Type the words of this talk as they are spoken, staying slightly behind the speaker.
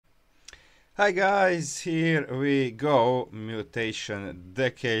Hi guys, here we go. Mutation,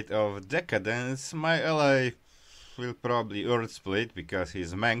 Decade of Decadence. My ally will probably Earth Split because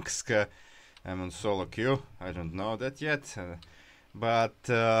he's Manx. I'm on solo queue. I don't know that yet. But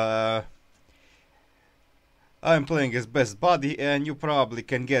I'm playing as best buddy, and you probably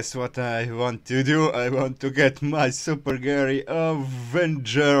can guess what I want to do. I want to get my Super Gary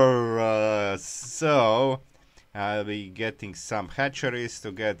Avenger. So I'll be getting some hatcheries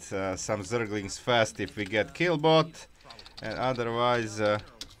to get some Zerglings fast if we get Killbot, and otherwise,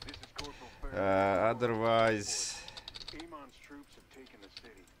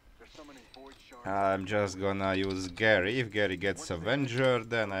 I'm just gonna use Gary. If Gary gets Avenger,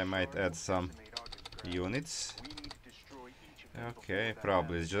 then I might add some units. Okay,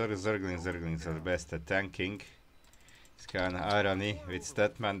 probably Zerglings are best at tanking. It's kinda irony with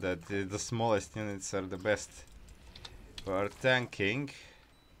Statman that the smallest units are the best for tanking.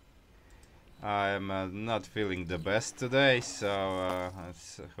 I'm not feeling the best today, so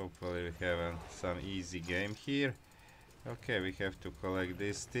hopefully we have some easy game here. Okay, we have to collect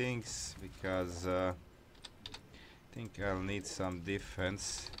these things because I think I'll need some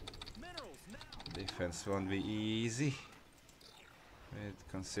defense. Defense won't be easy,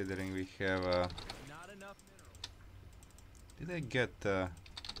 considering we have did I get oh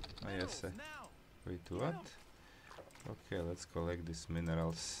yes, wait, what? Okay, let's collect these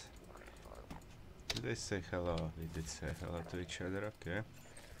minerals. Did I say hello? We did say hello to each other, okay.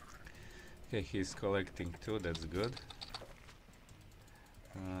 Okay, he's collecting too, that's good.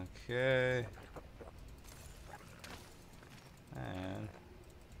 Okay. And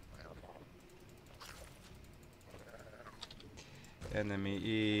enemy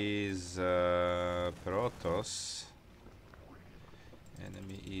is Protoss.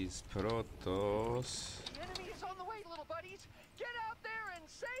 Enemy is Protoss. The enemy is on the way, little buddies. Get out there and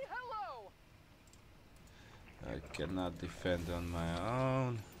say hello. I cannot defend on my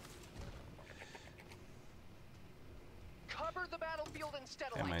own. Cover the battlefield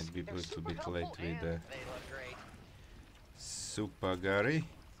instead of I might be a little bit late with the Super Gary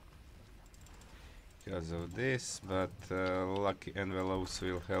because of this, but lucky envelopes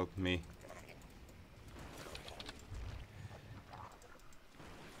will help me.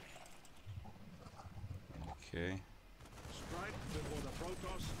 Okay.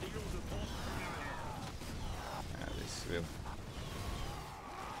 This will.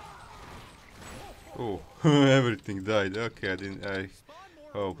 Oh, everything died. Okay, I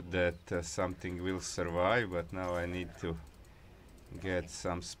hope that something will survive, but now I need to get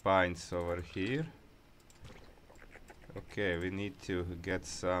some spines over here. Okay, we need to get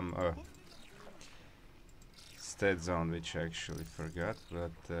some stat zone, which I actually forgot,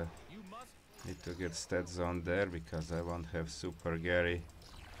 but need to get stat zone there because I won't have Super Gary.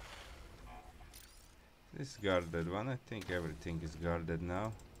 This guarded one, I think everything is guarded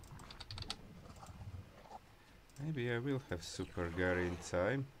now. Maybe I will have Super Gary in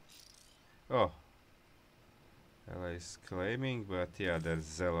time. Oh, Ella is claiming, but yeah, there's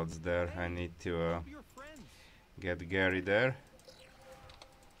zealots there. I need to get Gary there.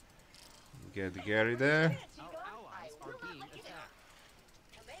 Get Gary there.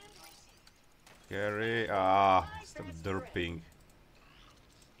 Gary, stop derping.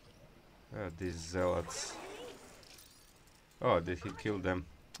 These zealots. Oh, did he kill them?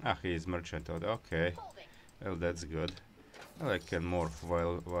 Ah, he is merchant. Okay. Well, that's good. Well, I can morph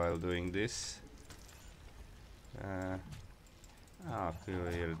while doing this.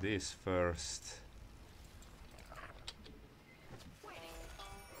 Clear this first.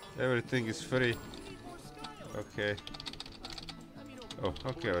 Everything is free. Okay. Oh,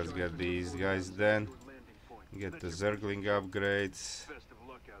 okay, let's get these guys then. Get the Zergling upgrades.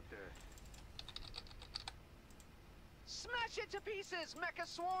 Smash it to pieces, Mecha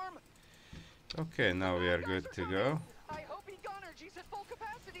Swarm. Okay, now we are good to go. I hope Egonergy's at full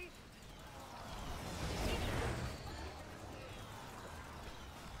capacity.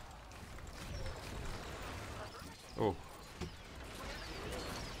 Oh.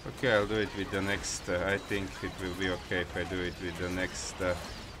 Okay, I'll do it with the next. I think it will be okay if I do it with the next.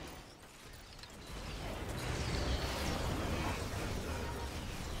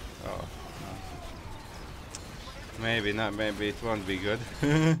 Oh. Maybe not. Maybe it won't be good.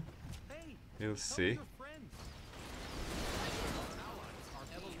 We'll see.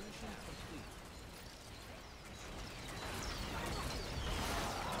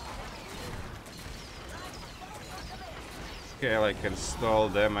 Okay, I can stall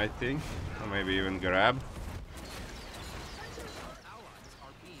them, I think, or maybe even grab.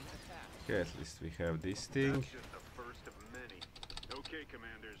 Okay, at least we have this thing. That's just the first of many. Okay,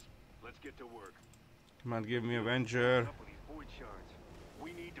 commanders. Let's get to work. Come on, give me Avenger. Up with these void shards.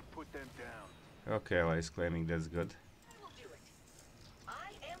 We need to put them down. Okay, Ally is claiming that's good. I will do it.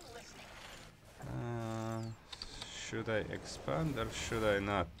 I am listening. Should I expand or should I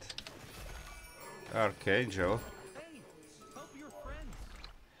not? Archangel. Hey, help your friends.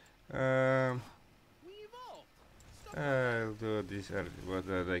 We evolved. Stop. I'll do this what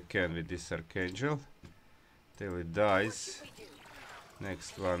I can with this Archangel till it dies. We do.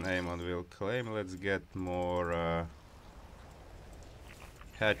 Next one Amon will claim. Let's get more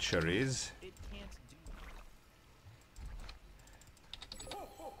hatcheries. It can't do.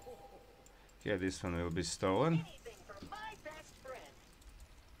 Okay, this one will be stolen. Anything for my best friend.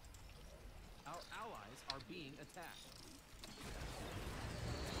 Our allies are being attacked.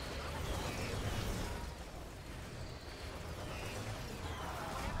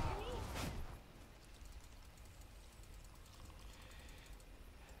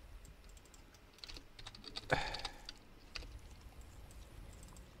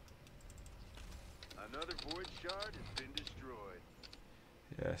 Another void shard has been destroyed.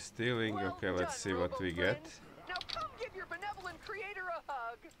 Yeah, stealing. Well Okay, let's done, see what we get. Robo-friends. Now come give your benevolent creator a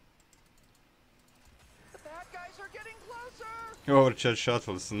hug. The bad guys are getting closer. Overcharged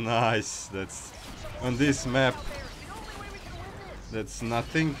shuttles, nice. That's on this map. Out there, it's the only way we can win this. That's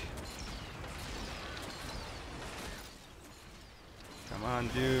nothing. Come on,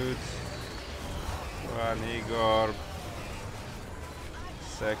 dude. One Igor.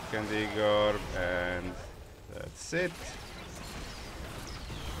 Second Igor, and that's it.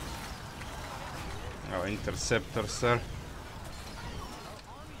 Oh, interceptor, sir.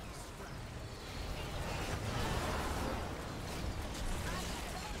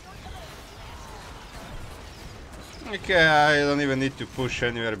 Okay, I don't even need to push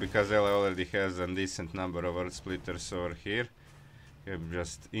anywhere because Ella already has a decent number of earth splitters over here. I'm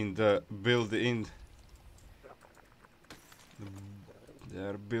just in the build-in. They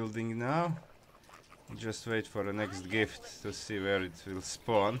are building now. Just wait for the next gift to see where it will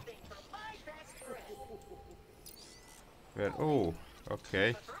spawn. Anything for my best friend. Where? Oh,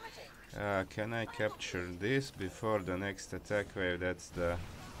 okay. Can I capture this before the next attack wave? That's the...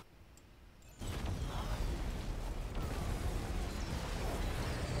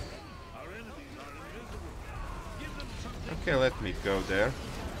 Our enemies are invisible. Give them something. Okay, let me go there.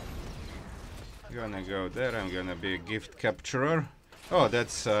 Gonna go there. I'm gonna be a gift capturer. Oh,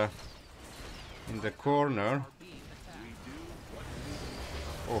 that's in the corner.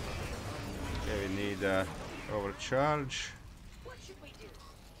 Oh, okay, we need overcharge. What should we do?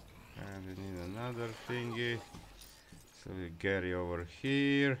 And we need another thingy. So we Gary over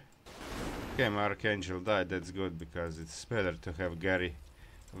here. Okay, my Archangel died. That's good because it's better to have Gary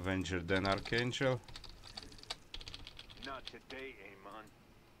Avenger than Archangel. Not today, Amon.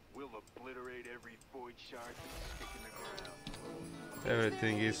 We'll obliterate every void shard and stick in the ground.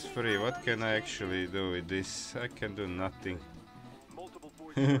 Everything is free. What can I actually do with this? I can do nothing. Multiple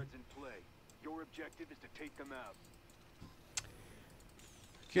void shards in play. Your objective is to take them out.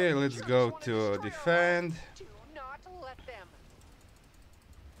 Okay, let's go to defend. Do not let them.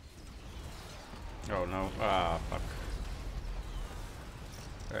 Oh no, ah, fuck.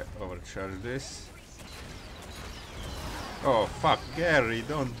 Overcharge this. Oh fuck, Gary,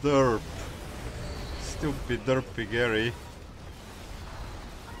 don't derp. Stupid derpy Gary.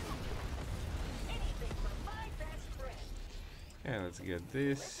 Anything for my best friend. Okay, let's get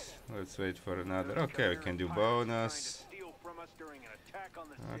this. Let's wait for another. Okay, we can do bonus.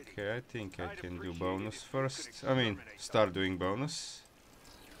 Okay, I think I can do bonus first. I mean, start doing bonus.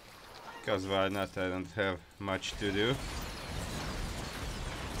 Because why not? I don't have much to do.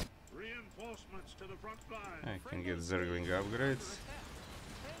 Reinforcements to the front line. I can get Zergling upgrades.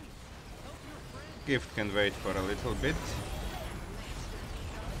 Gift can wait for a little bit.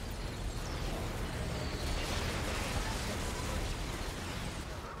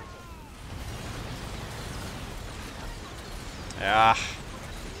 Yeah.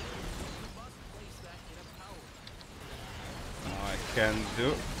 No, I can't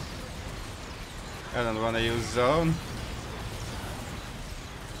do. I don't wanna use zone.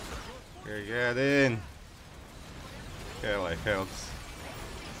 Okay, get in. Ally helps.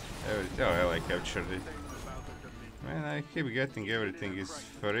 Oh, Ally captured it. Man, I keep getting everything is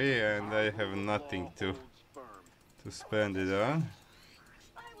free and I have nothing to spend it on.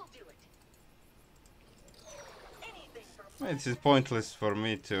 I will do it. Anything for It is pointless for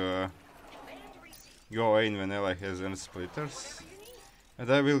me to command received. go in when Ally has end splitters. And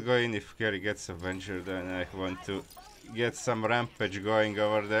I will go in if Gary gets Avenger, then I want to get some rampage going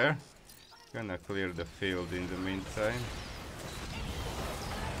over there. Gonna clear the field in the meantime.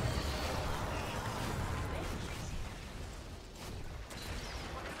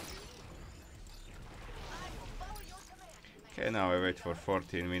 Okay, now I wait for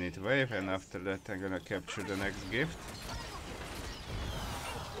 14-minute wave, and after that I'm gonna capture the next gift.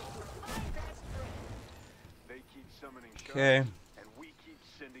 They keep summoning sharks, Okay, and we keep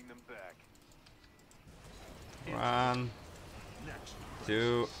sending them back. 1,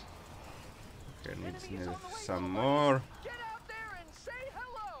 2. Okay, need some more. Get out there and say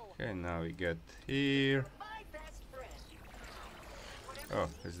hello. Okay, now we get here. My best friend. Oh,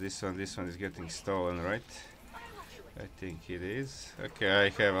 is this one? This one is getting stolen, right? I will do it. I think it is. Okay, I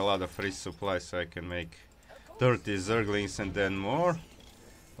have a lot of free supplies, so I can make 30 zerglings and then more.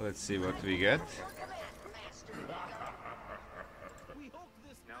 Let's see what we get. Your command, Master. We hope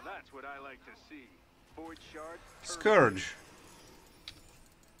this Now that's what I like to see. Void shard. Scourge.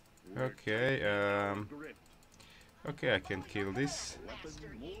 Okay, okay, I can kill this.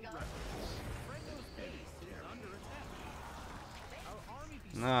 Master Egon. Franco's base is under attack. Our army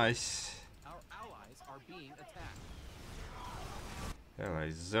Nice. Our allies are being attacked.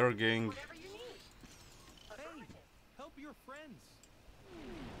 Allies zerging. Whatever you need. Hey, help your friends.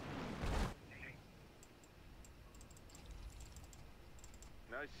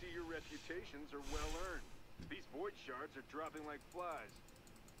 I see your reputations are well earned. These void shards are dropping like flies.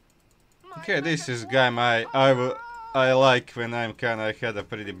 Okay, this is game I like when I'm kinda had a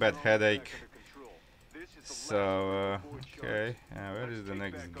pretty bad headache. So okay, where is the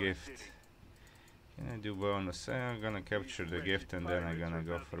next gift? Can I do bonus? I'm gonna capture the gift and then I'm gonna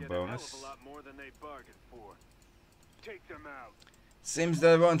go for bonus. Take them out. Seems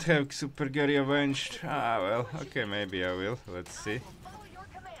that I won't have Super Gary avenged. Ah well, okay, maybe I will. Let's see. Follow your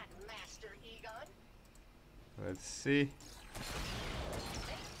command, Master Egon. Let's see.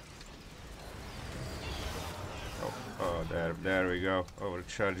 Oh, there we go.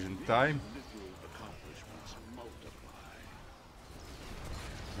 Overcharging time.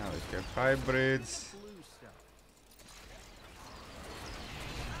 Now we have hybrids Blue stuff.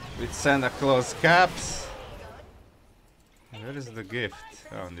 with Santa Claus caps. Where is the gift?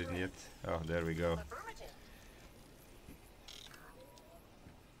 Found it yet. Oh, there we go. Affirmative.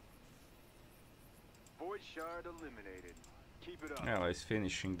 Void shard eliminated. Keep it up. Allies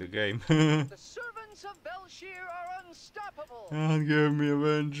finishing the game. The servants of Belshir are unstoppable. And give me I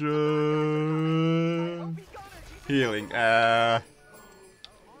Avenger. hope Egon is Healing.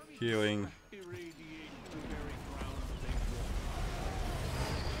 Healing.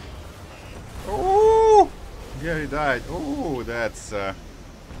 Oh! Gary died. Oh, that's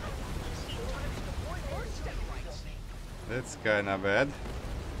kind of bad.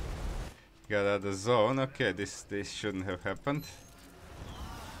 Got out of the zone. Okay, this shouldn't have happened.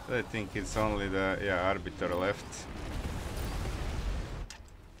 I think it's only the arbiter left.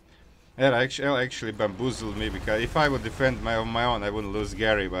 It actually bamboozled me, because if I would defend on my own, I wouldn't lose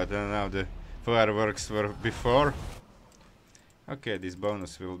Gary, but now the fireworks were before. Okay, this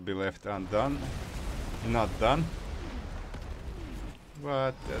bonus will be left undone. Not done.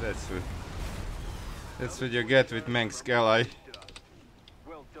 But that's what you get with Mengsk ally.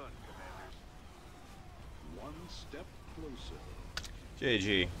 Well done, commanders. One step closer.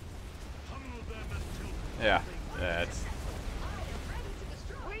 GG. Yeah, that's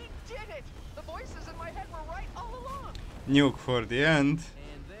We did it! The voices in my head were right all along. nuke for the end.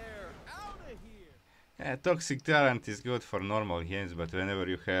 And they're out of here. Yeah, Toxic Tyrant is good for normal games, but whenever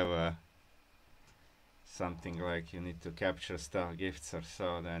you have something like you need to capture stuff, gifts or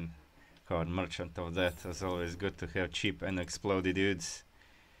so, then Card Merchant of Death is always good to have cheap and exploded dudes.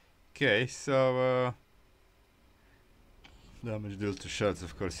 Okay, so damage dealt to shots,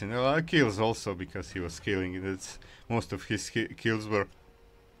 of course, in kills also, because he was killing it. Most of his kills were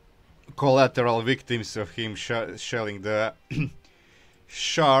collateral victims of him shelling the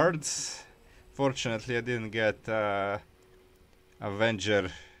shards. Fortunately, I didn't get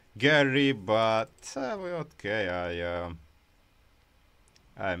Avenger Gary, but okay,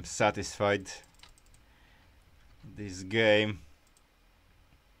 I'm satisfied. This game,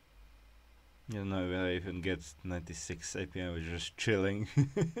 you know, when I even get 96 AP, I was just chilling.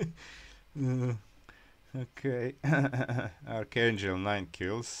 Okay, Archangel 9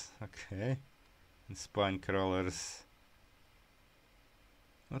 kills. Okay, and Spine Crawlers.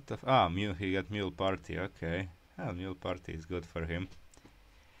 What the Mule, he got Mule Party. Okay, Mule Party is good for him.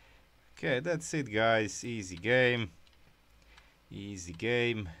 Okay, that's it, guys. Easy game. Easy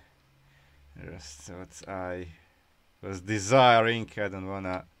game. Just what I was desiring. I don't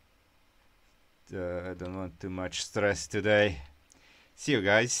want too much stress today. See you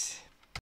guys.